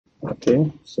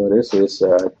Okay, so this is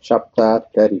chapter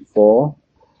 34,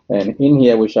 and in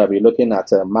here we shall be looking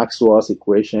at Maxwell's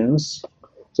equations.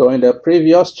 So in the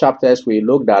previous chapters we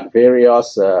looked at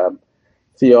various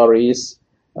theories,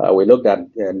 we looked at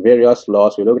various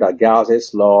laws, we looked at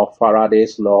Gauss's law,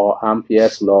 Faraday's law,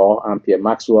 Ampere's law,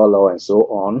 Ampere-Maxwell law, and so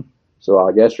on. So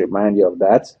I'll just remind you of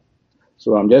that.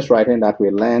 So I'm just writing that we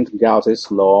learned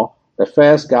Gauss's law. The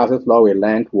first Gauss's law we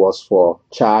learned was for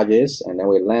charges, and then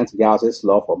we learned Gauss's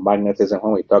law for magnetism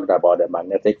when we talked about the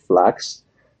magnetic flux.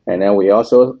 And then we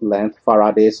also learned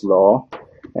Faraday's law,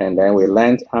 and then we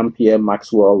learned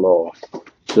Ampere-Maxwell law.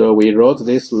 So we wrote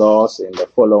these laws in the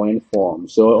following form.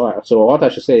 So what I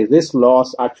should say is these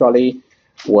laws actually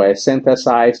were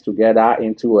synthesized together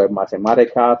into a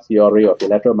mathematical theory of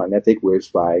electromagnetic waves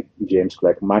by James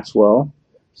Clerk Maxwell.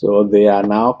 So they are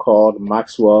now called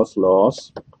Maxwell's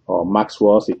laws or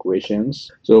Maxwell's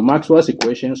equations. So Maxwell's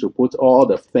equations will put all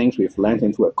the things we've learned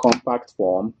into a compact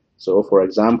form. So for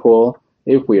example,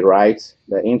 if we write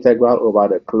the integral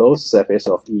over the closed surface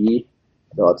of E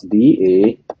dot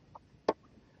dA,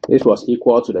 this was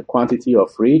equal to the quantity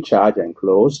of free charge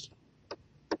enclosed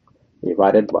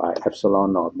divided by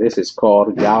epsilon naught. This is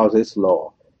called Gauss's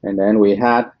law. And then we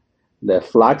had the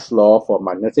flux law for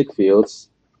magnetic fields.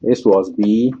 This was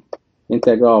B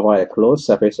integral over a closed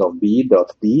surface of B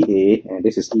dot dA, and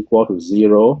this is equal to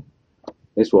 0.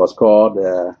 This was called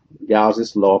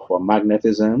Gauss's law for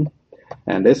magnetism.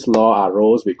 And this law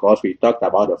arose because we talked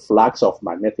about the flux of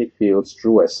magnetic fields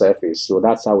through a surface. So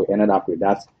that's how we ended up with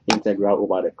that integral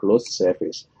over the closed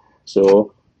surface.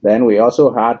 So then we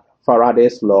also had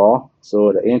Faraday's law.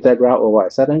 So the integral over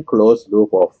a certain closed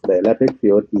loop of the electric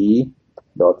field E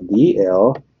dot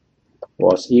dl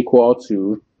was equal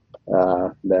to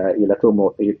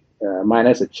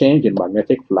minus a change in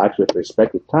magnetic flux with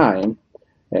respect to time,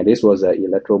 and this was the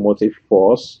electromotive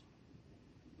force.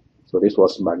 So this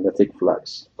was magnetic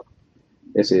flux.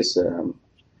 This is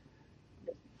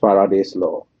Faraday's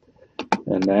law.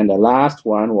 And then the last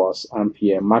one was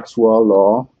Ampere-Maxwell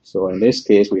law. So in this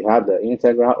case, we have the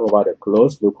integral over the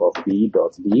closed loop of B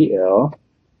dot dl,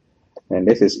 and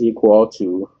this is equal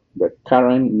to the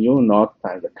current mu naught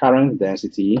times the current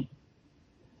density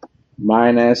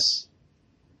minus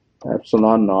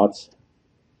epsilon naught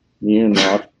mu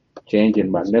naught change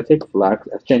in magnetic flux,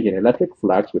 change in electric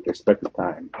flux with respect to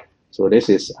time. So this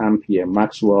is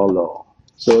Ampere-Maxwell law.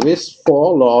 So these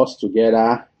four laws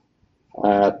together,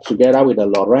 together with the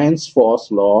Lorentz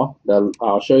force law,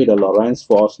 I'll show you the Lorentz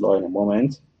force law in a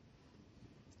moment.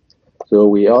 So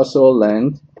we also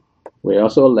learned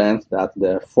that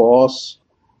the force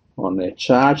on a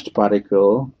charged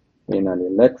particle in an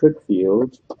electric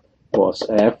field was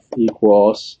F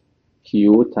equals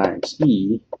Q times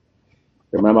E.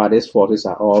 Remember, these forces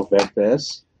are all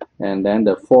vectors. And then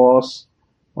the force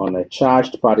on a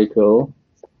charged particle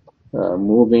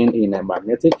moving in a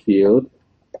magnetic field,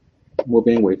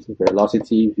 moving with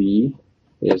velocity V,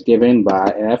 is given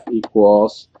by F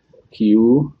equals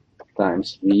Q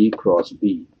times V cross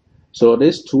B. So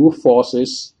these two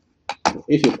forces,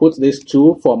 if you put these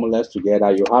two formulas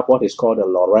together, you have what is called the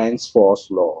Lorentz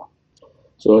force law.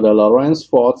 So the Lorentz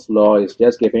force law is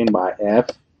just given by F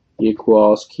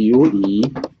equals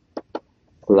QE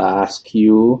plus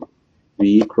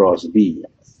QV cross B.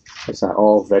 These are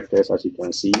all vectors, as you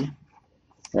can see.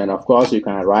 And of course, you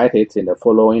can write it in the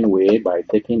following way by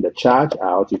taking the charge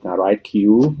out. You can write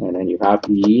Q, and then you have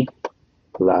E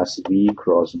plus V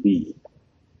cross B.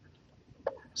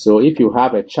 So if you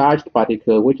have a charged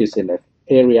particle which is in an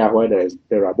area where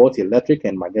there are both electric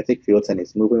and magnetic fields and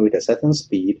it's moving with a certain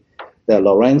speed, the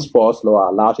Lorentz force law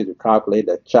allows you to calculate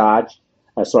the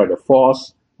the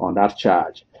force on that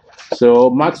charge. So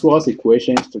Maxwell's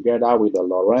equations together with the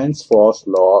Lorentz force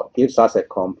law gives us a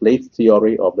complete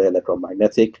theory of the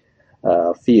electromagnetic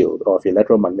field of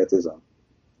electromagnetism.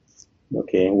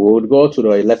 Okay, we would go to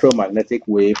the electromagnetic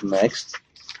wave next.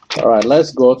 All right,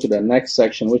 let's go to the next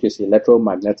section, which is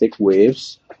electromagnetic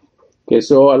waves. Okay,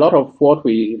 so a lot of what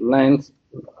we learned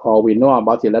or we know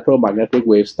about electromagnetic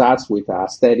waves starts with our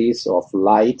studies of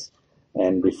light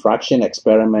and diffraction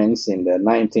experiments in the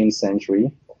 19th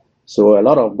century. So a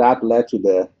lot of that led to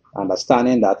the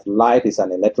understanding that light is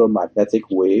an electromagnetic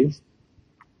wave.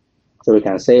 So we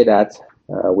can say that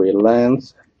we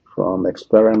learned from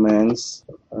experiments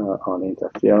on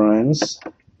interference,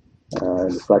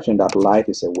 diffraction, that light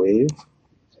is a wave.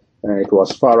 And it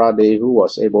was Faraday who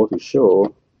was able to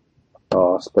show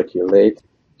or speculate.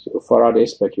 So Faraday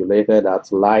speculated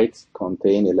that light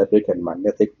contained electric and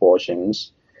magnetic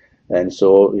portions. And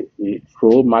so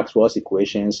through Maxwell's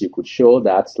equations, you could show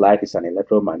that light is an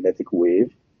electromagnetic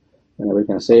wave. And we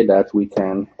can say that we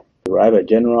can Derive a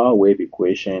general wave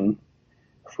equation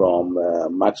from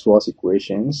Maxwell's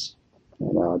equations.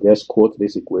 And I'll just quote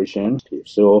this equation.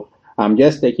 So I'm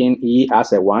just taking E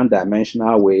as a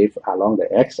one-dimensional wave along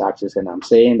the x-axis, and I'm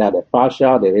saying that the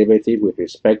partial derivative with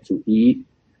respect to E,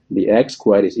 the x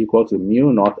squared, is equal to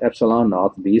mu naught epsilon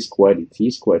naught b squared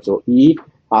dt squared. So E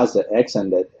has the x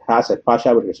and that has a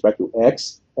partial with respect to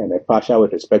x and a partial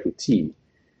with respect to t.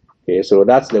 Okay, so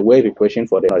that's the wave equation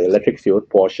for the electric field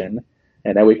portion.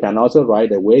 And then we can also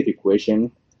write the wave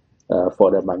equation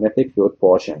for the magnetic field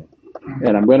portion.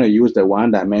 And I'm going to use the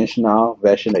one-dimensional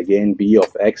version again, b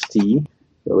of xt.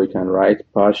 So we can write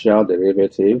partial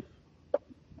derivative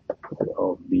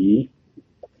of b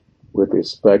with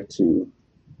respect to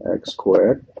x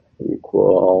squared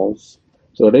equals.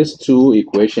 So these two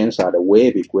equations are the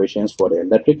wave equations for the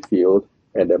electric field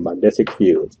and the magnetic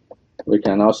field. We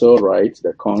can also write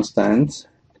the constant,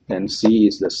 and c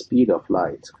is the speed of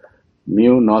light.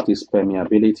 Mu naught is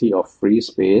permeability of free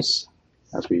space,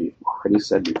 as we already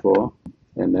said before.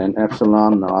 And then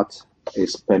epsilon naught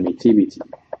is permittivity.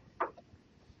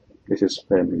 This is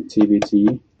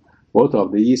permittivity. Both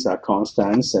of these are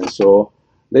constants, and so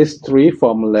these three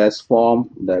formulas form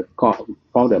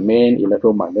the main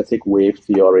electromagnetic wave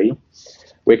theory.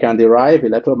 We can derive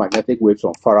electromagnetic waves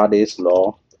from Faraday's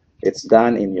law. It's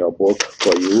done in your book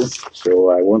for you, so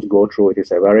I won't go through it.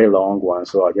 It's a very long one,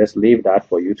 so I'll just leave that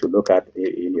for you to look at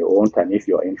in your own time if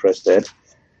you're interested.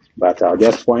 But I'll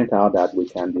just point out that we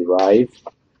can derive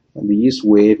these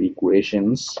wave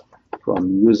equations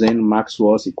from using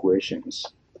Maxwell's equations.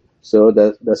 So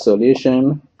the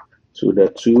solution to the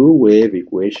two wave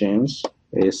equations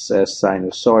is a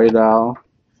sinusoidal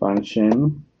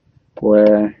function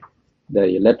where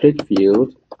the electric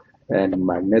field and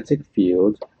magnetic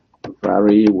field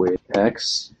vary with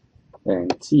x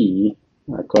and t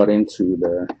according to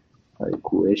the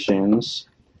equations.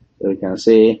 So we can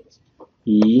say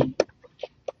E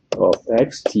of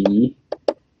xt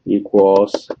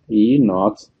equals E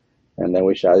naught, and then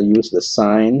we shall use the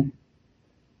sign,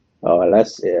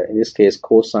 let's in this case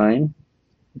cosine.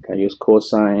 You can use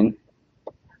cosine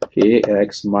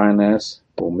kx minus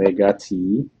omega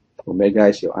t. Omega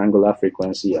is your angular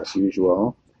frequency as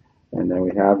usual, and then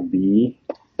we have B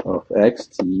of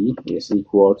xt is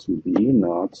equal to B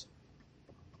naught,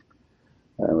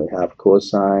 and we have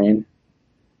cosine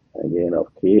again of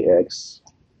kx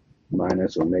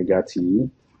minus omega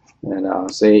t, and I'll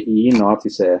say E naught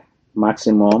is a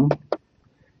maximum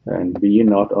and B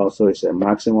naught also is a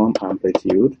maximum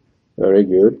amplitude. Very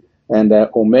good. And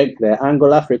the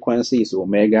angular frequency is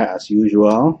omega as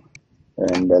usual,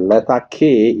 and the letter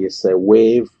k is a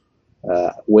wave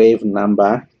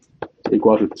number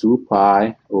equal to 2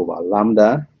 pi over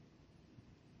lambda,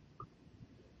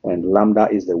 and lambda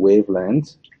is the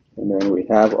wavelength. And then we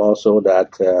have also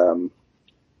that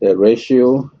the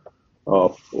ratio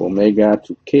of omega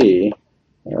to k,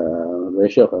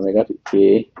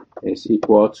 is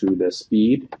equal to the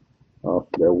speed of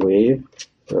the wave.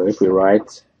 So if we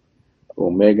write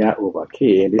omega over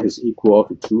k, this is equal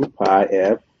to 2 pi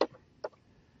f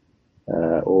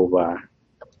over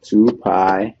 2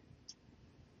 pi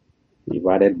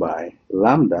divided by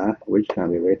lambda, which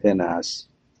can be written as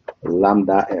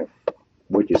lambda f,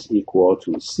 which is equal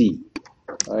to c.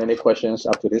 Any questions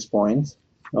up to this point?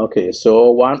 Okay,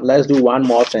 so let's do one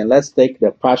more thing. Let's take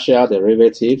the partial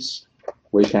derivatives.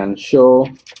 We can show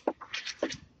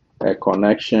a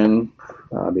connection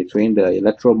between the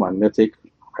electromagnetic,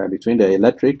 between the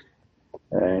electric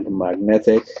and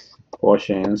magnetic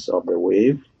portions of the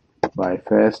wave by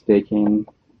first taking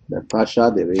the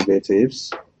partial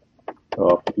derivatives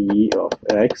of E of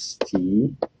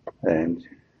xt and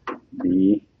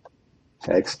B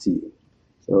xt.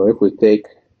 So if we take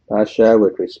partial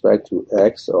with respect to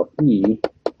x of E,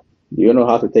 do you know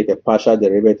how to take a partial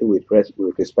derivative with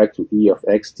respect to E of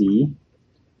xt?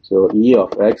 So E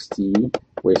of xt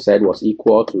we said was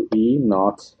equal to E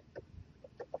naught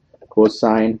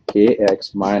cosine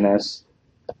kx minus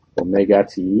omega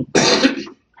t,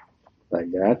 like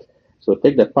that. So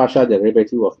take the partial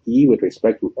derivative of E with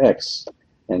respect to x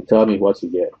and tell me what you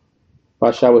get.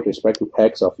 Partial with respect to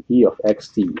x of E of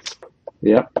xt.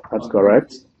 Yeah, that's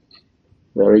correct.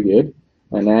 Very good.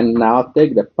 And then now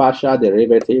take the partial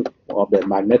derivative of the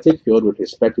magnetic field with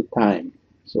respect to time.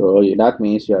 So that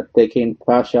means you are taking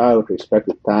partial with respect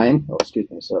to time. Oh, excuse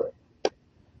me, sorry.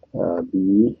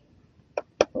 B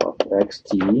of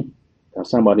xt. Can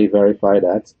somebody verify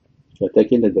that? You're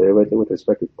taking the derivative with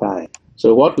respect to time.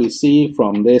 So what we see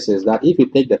from this is that if you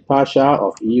take the partial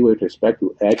of E with respect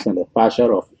to x and the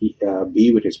partial of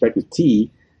B with respect to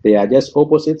t, they are just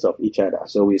opposites of each other.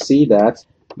 So we see that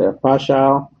the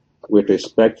partial with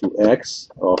respect to x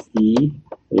of E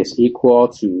is equal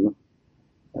to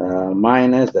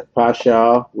minus the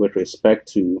partial with respect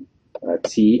to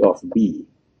t of B.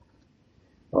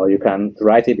 Or you can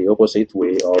write it the opposite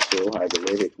way also. I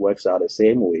believe it works out the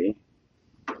same way.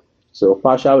 So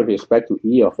partial with respect to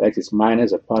E of x is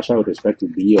minus the partial with respect to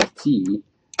B of t,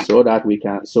 so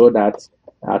that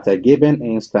at a given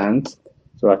instant,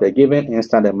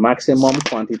 the maximum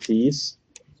quantities,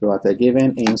 so at a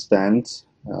given instant,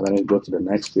 let me go to the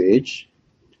next page,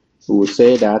 we will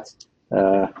say that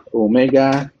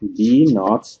omega B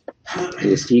naught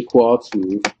is equal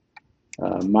to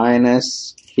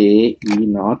minus k E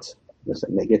naught. There's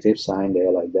a negative sign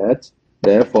there like that.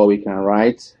 Therefore, we can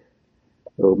write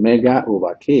omega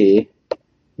over k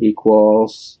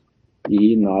equals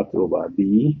E naught over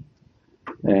B.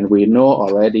 And we know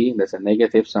already, there's a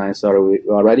negative sign, sorry, we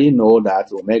already know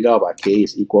that omega over k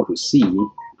is equal to C.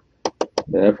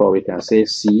 Therefore, we can say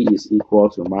C is equal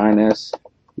to minus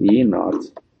E naught,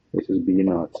 which is B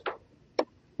naught,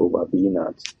 over B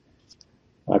naught.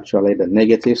 Actually, the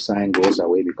negative sign goes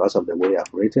away because of the way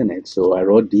I've written it. So I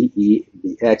wrote dE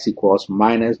dx equals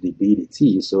minus dB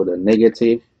dt. So the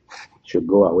negative should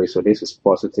go away. So this is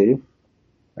positive,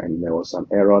 and there was some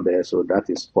error there. So that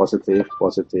is positive,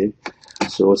 positive.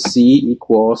 So C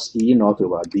equals E naught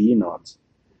over B naught.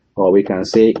 Or we can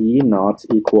say E naught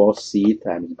equals C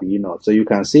times B naught. So you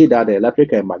can see that the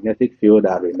electric and magnetic field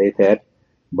are related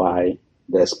by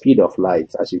the speed of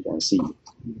light, as you can see.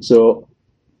 So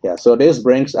yeah, so this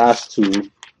brings us to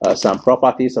some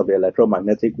properties of the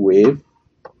electromagnetic wave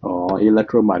or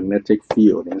electromagnetic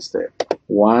field instead.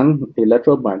 One,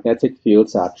 electromagnetic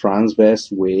fields are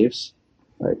transverse waves.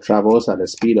 It travels at the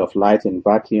speed of light in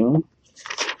vacuum.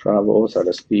 Travels at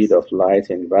the speed of light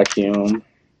in vacuum.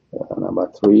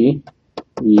 Number three,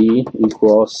 E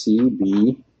equals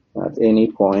CB at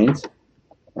any point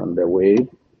on the wave.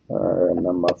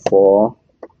 Number four,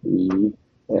 E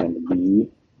and B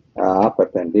are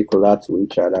perpendicular to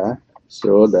each other,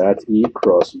 so that E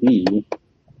cross B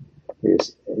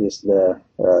is the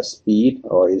speed,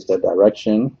 or is the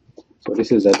direction. So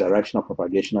this is the direction of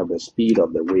propagation of the speed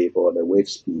of the wave, or the wave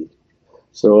speed.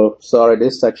 So sorry,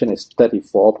 this section is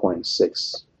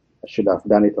 34.6. I should have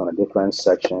done it on a different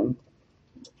section.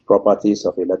 Properties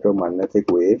of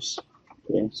electromagnetic waves.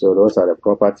 Okay, so those are the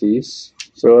properties.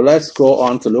 So let's go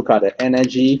on to look at the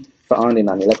energy found in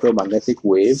an electromagnetic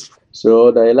wave.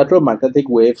 So the electromagnetic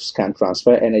waves can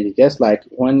transfer energy just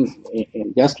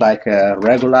like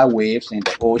regular waves in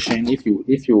the ocean. If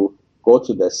you go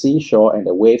to the seashore and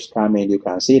the waves come in, you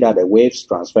can see that the waves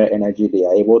transfer energy. They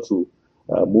are able to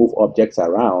move objects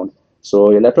around.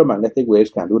 So electromagnetic waves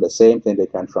can do the same thing. They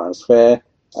can transfer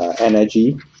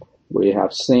energy. We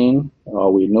have seen,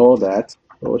 or we know that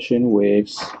ocean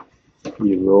waves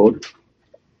erode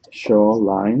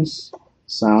shorelines.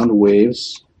 Sound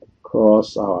waves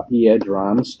cause our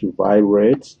eardrums to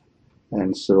vibrate,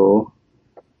 and so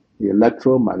the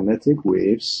electromagnetic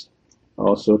waves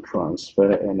also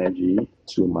transfer energy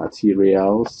to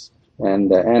materials. And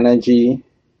the energy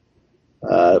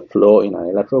flow in an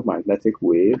electromagnetic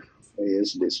wave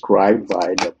is described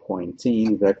by the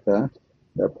Poynting vector.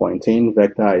 The Poynting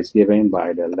vector is given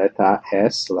by the letter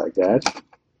S, like that,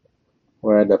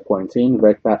 where the Poynting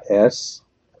vector S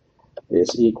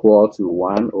is equal to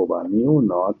 1 over mu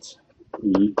naught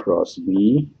E cross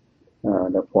B.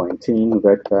 The Poynting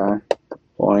vector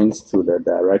points to the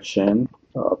direction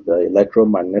of the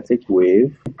electromagnetic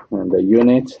wave, and the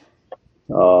unit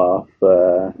of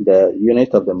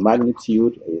the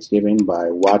magnitude is given by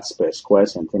watts per square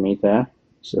centimeter.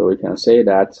 So we can say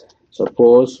that,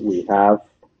 suppose we have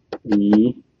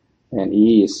E, and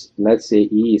E is, let's say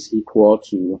E is equal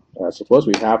to, suppose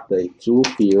we have the two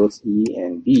fields E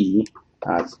and B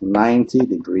at 90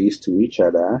 degrees to each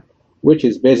other, which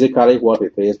is basically what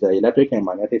it is. The electric and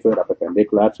magnetic field are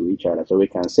perpendicular to each other. So we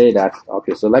can say that,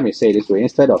 okay, so let me say it this way.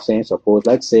 Instead of saying suppose,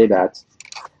 let's say that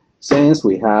since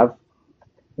we have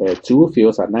two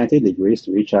fields at 90 degrees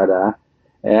to each other,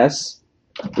 S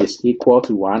is equal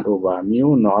to 1 over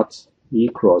mu naught E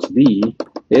cross B.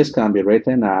 This can be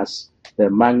written as the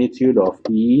magnitude of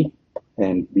E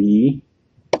and B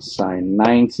sine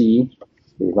 90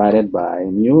 divided by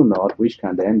mu naught, which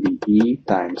can then be E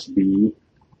times B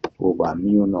over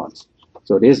mu naught.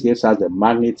 So this gives us the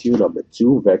magnitude of the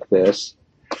two vectors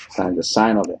and the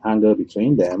sine of the angle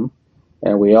between them.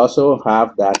 And we also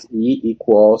have that E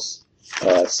equals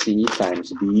C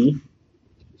times B.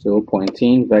 So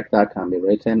Poynting vector can be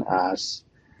written as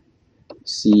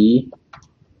C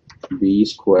B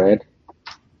squared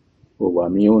over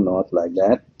mu naught, like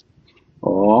that.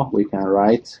 Or we can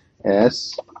write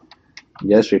S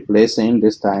Just replacing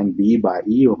this time B by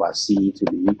E over C to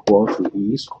be equal to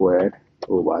E squared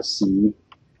over C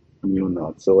mu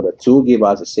naught. So the two give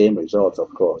us the same result,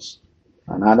 of course.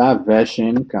 Another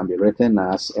version can be written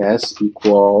as S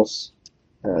equals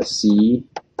C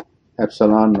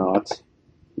epsilon naught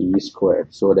E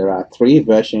squared. So there are three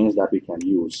versions that we can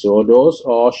use. So those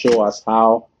all show us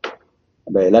how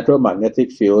the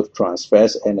electromagnetic field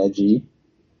transfers energy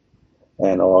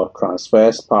and or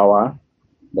transfers power.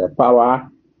 The power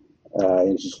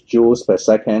is joules per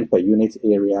second per unit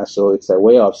area. So it's a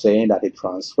way of saying that it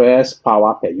transfers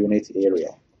power per unit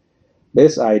area.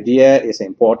 This idea is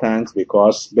important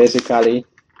because basically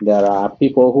there are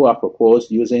people who have proposed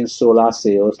using solar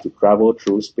sails to travel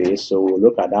through space. So we'll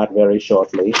look at that very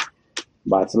shortly.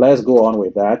 But let's go on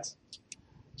with that.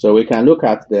 So we can look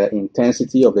at the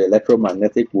intensity of the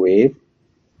electromagnetic wave.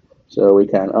 So we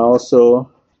can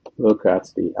also look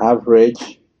at the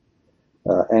average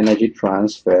energy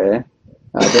transfer,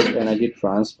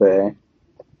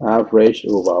 average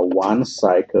over one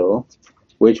cycle,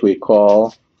 which we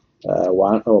call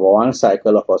one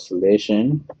cycle of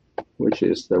oscillation, which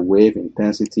is the wave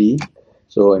intensity.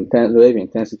 So wave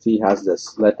intensity has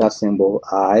this letter symbol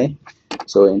I.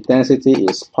 So intensity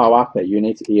is power per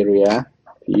unit area.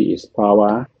 P is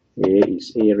power, A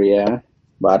is area.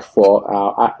 But for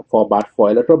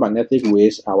electromagnetic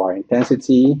waves, our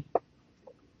intensity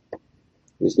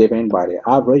is given by the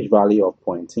average value of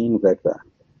Poynting vector.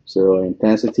 So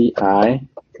intensity I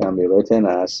can be written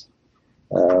as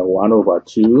 1 over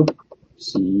 2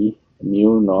 C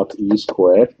mu naught E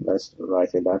squared. Let's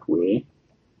write it that way.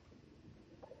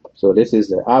 So this is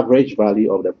the average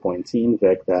value of the Poynting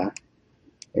vector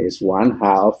is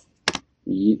 1/2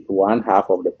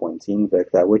 of the Poynting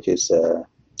vector, which is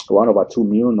 1 over 2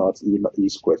 mu naught E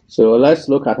squared. So let's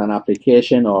look at an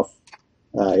application of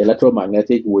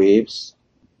electromagnetic waves.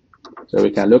 So we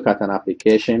can look at an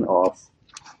application of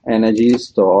energy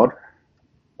stored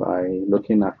by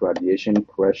looking at radiation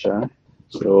pressure.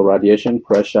 So radiation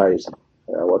pressure is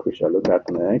what we shall look at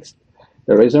next.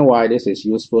 The reason why this is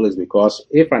useful is because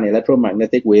if an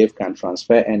electromagnetic wave can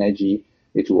transfer energy,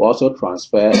 it will also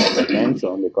transfer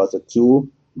momentum because the two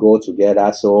go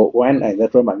together. So when an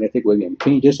electromagnetic wave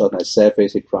impinges on a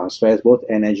surface, it transfers both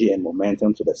energy and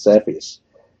momentum to the surface.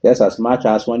 Just as much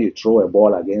as when you throw a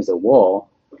ball against the wall,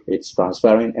 it's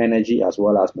transferring energy as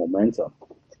well as momentum.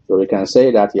 So we can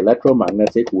say that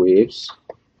electromagnetic waves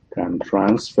can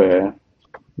transfer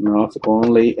not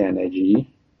only energy,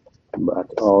 but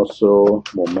also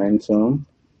momentum.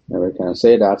 And we can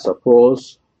say that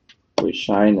suppose we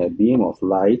shine a beam of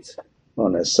light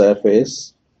on a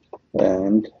surface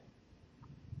and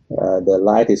the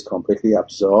light is completely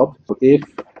absorbed. If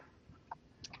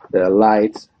the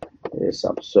light is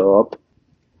absorbed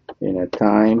in a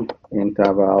time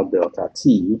interval delta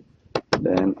t,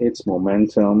 then its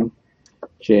momentum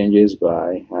changes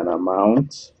by an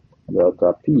amount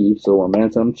delta p. So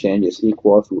momentum change is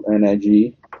equal to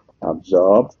energy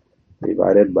absorbed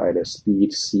divided by the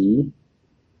speed c.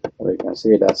 We can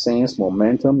say that since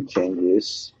momentum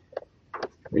changes,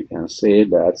 we can say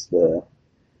that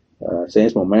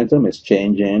since momentum is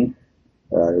changing,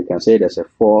 we can say there's a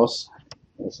force.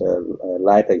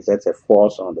 Light exerts a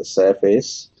force on the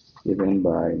surface given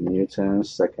by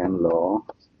Newton's second law.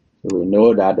 So we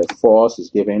know that the force is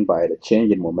given by the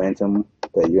change in momentum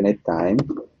per unit time.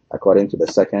 According to the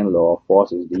second law,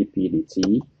 force is dp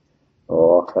dt,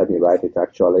 or let me write it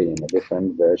actually in a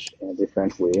different version, in a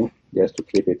different way, just to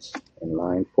keep it in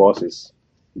line. Force is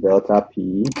delta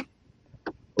p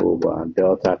over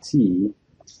delta t,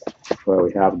 where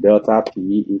we have delta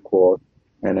p equal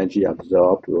energy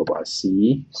absorbed over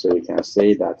c. So we can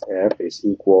say that F is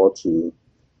equal to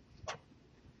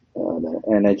the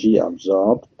energy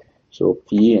absorbed. So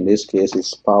P in this case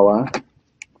is power.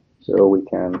 So we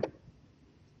can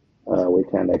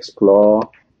explore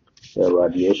the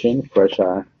radiation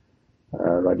pressure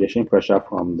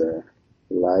from the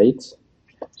light.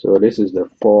 So this is the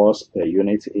force per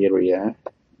unit area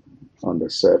on the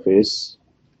surface.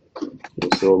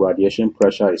 So radiation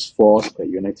pressure is force per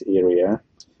unit area,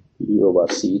 E over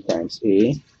C times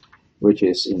A, which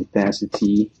is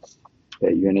intensity per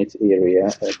unit area,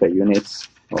 per unit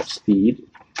of speed.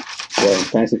 The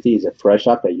intensity is a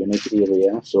pressure per unit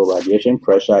area. So radiation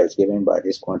pressure is given by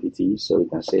this quantity. So we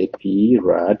can say P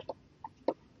rad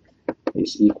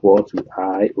is equal to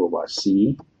I over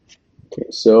C. Okay,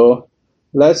 so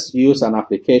let's use an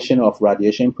application of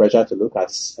radiation pressure to look at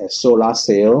a solar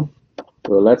sail.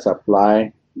 So let's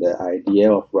apply the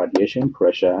idea of radiation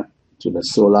pressure to the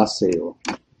solar sail.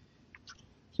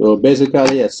 So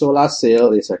basically, a solar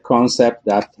sail is a concept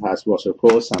that was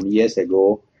proposed some years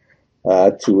ago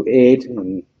to aid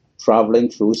in traveling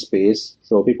through space.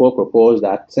 So people propose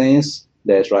that since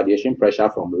there's radiation pressure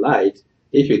from light,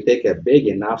 if you take a big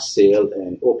enough sail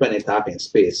and open it up in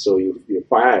space, so you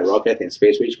fire a rocket in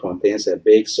space which contains a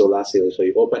big solar sail, so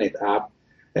you open it up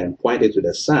and point it to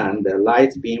the sun, the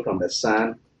light beam from the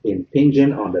sun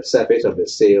impinging on the surface of the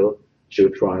sail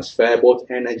should transfer both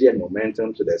energy and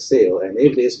momentum to the sail. And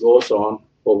if this goes on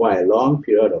over a long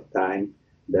period of time,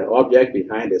 the object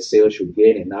behind the sail should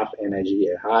gain enough energy,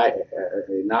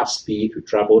 enough speed to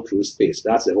travel through space.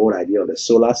 That's the whole idea of the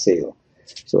solar sail.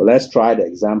 So let's try the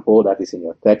example that is in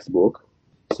your textbook.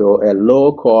 So a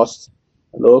low cost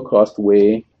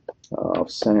way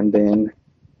of sending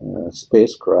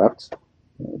spacecraft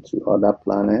to other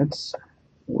planets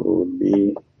would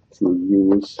be to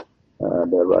use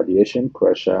the radiation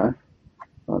pressure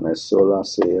on a solar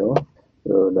sail.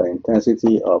 So the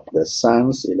intensity of the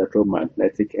sun's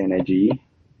electromagnetic energy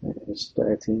is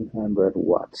 1300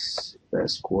 watts per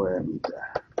square meter.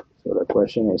 So the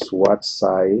question is, what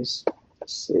size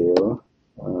sail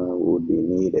would be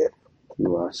needed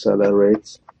to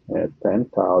accelerate a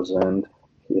 10,000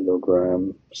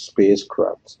 kilogram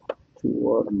spacecraft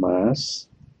toward Mars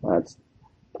at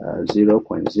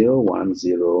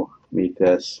 0.010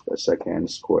 meters per second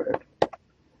squared.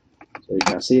 So you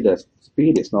can see the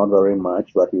speed is not very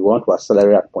much, but we want to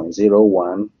accelerate at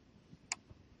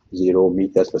 0.010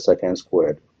 meters per second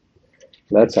squared.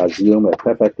 Let's assume a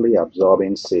perfectly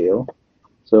absorbing sail.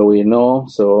 So we know,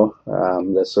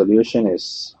 the solution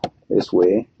is this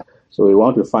way. So we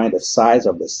want to find the size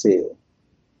of the sail.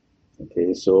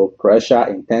 Okay, so pressure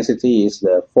intensity is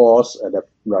the force, the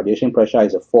radiation pressure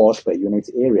is a force per unit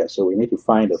area. So we need to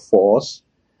find the force,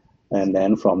 and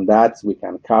then from that we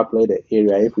can calculate the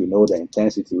area if we know the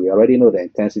intensity. We already know the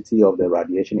intensity of the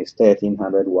radiation is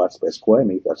 1300 watts per square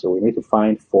meter. So we need to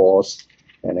find force,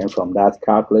 and then from that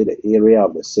calculate the area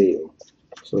of the sail.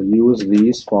 So use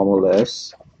these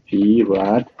formulas. P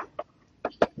rad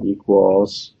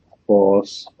equals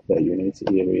force per unit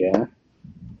area,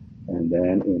 and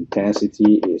then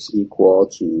intensity is equal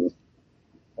to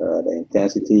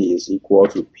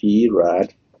P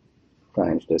rad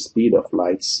times the speed of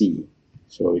light c.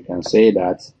 So we can say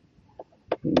that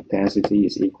intensity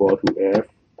is equal to F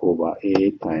over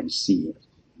A times c.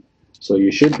 So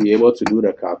you should be able to do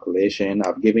the calculation.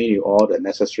 I've given you all the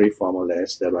necessary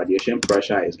formulas. The radiation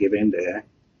pressure is given there,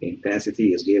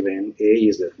 intensity is given, A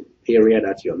is the area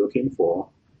that you're looking for,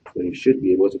 so you should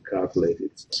be able to calculate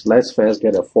it. Let's first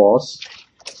get a force.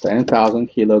 10,000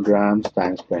 kilograms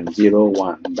times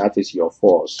 0.01, that is your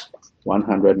force,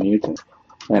 100 newtons.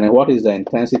 And then what is the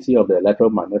intensity of the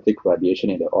electromagnetic radiation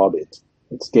in the orbit?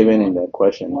 It's given in the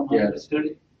question. Yeah, it's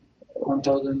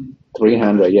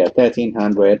 1,300, yeah,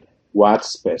 1,300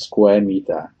 watts per square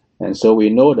meter. And so we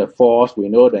know the force, we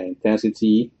know the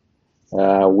intensity,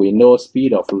 we know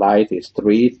speed of light is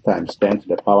 3 times 10 to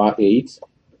the power 8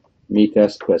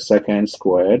 meters per second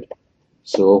squared.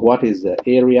 So what is the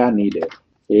area needed?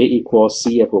 A equals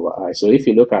CF over I. So if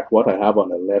you look at what I have on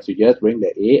the left, you just bring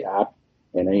the A up,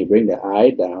 and then you bring the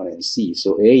I down and C.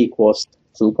 So A equals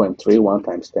 2.31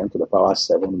 times 10 to the power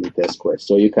 7 meters squared.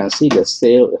 So you can see the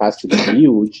sail has to be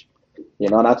huge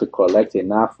in order to collect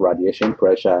enough radiation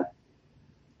pressure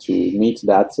to meet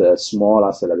that small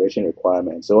acceleration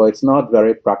requirement. So it's not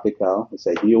very practical. It's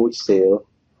a huge sail.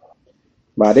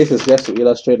 But this is just to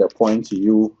illustrate the point to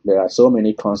you. There are so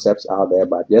many concepts out there,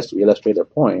 but just to illustrate the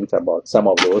point about some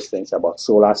of those things, about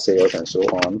solar sails and so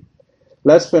on.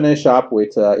 Let's finish up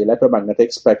with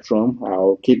electromagnetic spectrum.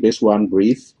 I'll keep this one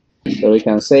brief. So we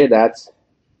can say that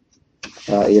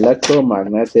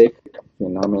electromagnetic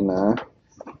phenomena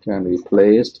can be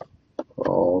placed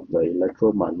of the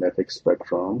electromagnetic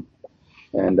spectrum.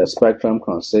 And the spectrum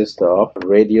consists of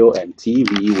radio and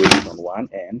TV waves on one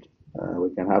end. We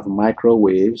can have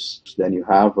microwaves. Then you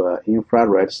have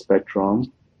infrared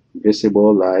spectrum,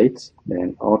 visible light,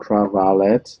 then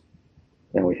ultraviolet.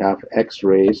 Then we have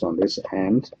X-rays on this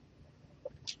end,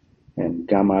 and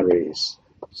gamma rays.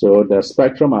 So the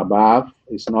spectrum above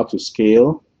is not to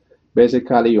scale.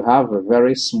 Basically, you have a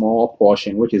very small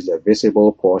portion, which is the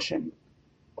visible portion.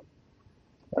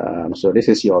 So this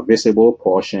is your visible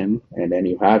portion, and then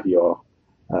you have your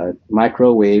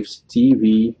microwaves,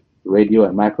 TV, radio,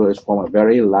 and microwaves form a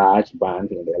very large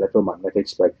band in the electromagnetic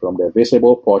spectrum. The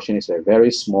visible portion is a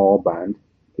very small band.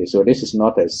 Okay, so this is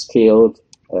not a scaled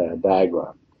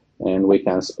diagram. And we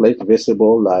can split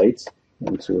visible light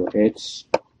into its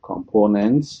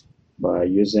components by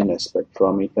using a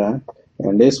spectrometer.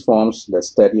 And this forms the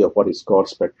study of what is called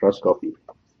spectroscopy.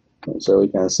 And so we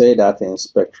can say that in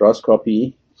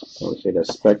spectroscopy, we say the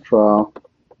spectral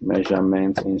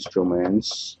measurement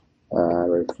instruments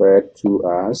referred to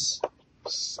as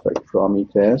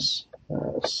spectrometers,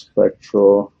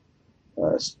 spectrographs,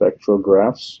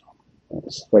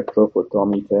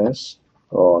 spectrophotometers,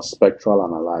 or spectral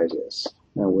analyzers.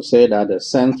 And we say that the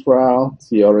central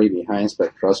theory behind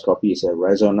spectroscopy is a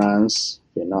resonance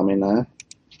phenomena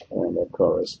and the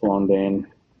corresponding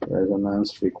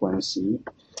resonance frequency.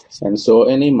 And so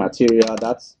any material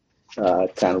that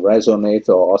can resonate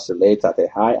or oscillate at a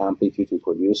high amplitude to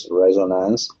produce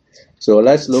resonance. So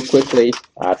let's look quickly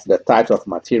at the types of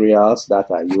materials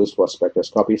that are used for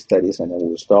spectroscopy studies, and then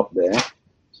we'll stop there.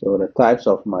 So the types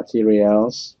of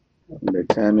materials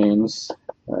determines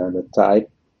the type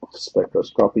of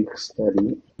spectroscopic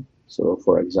study. So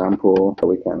for example,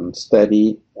 we can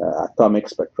study atomic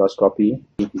spectroscopy,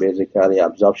 basically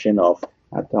absorption of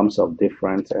atoms of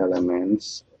different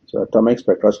elements. So atomic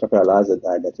spectroscopy allows the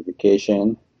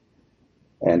identification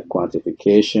and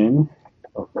quantification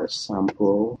of a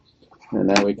sample. And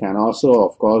then we can also,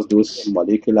 of course, do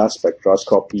molecular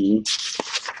spectroscopy.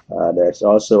 There's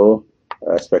also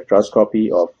spectroscopy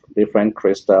of different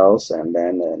crystals and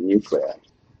then nuclei.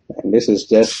 And this is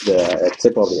just a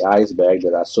tip of the iceberg.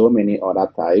 There are so many other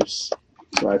types.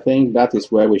 So I think that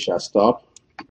is where we shall stop.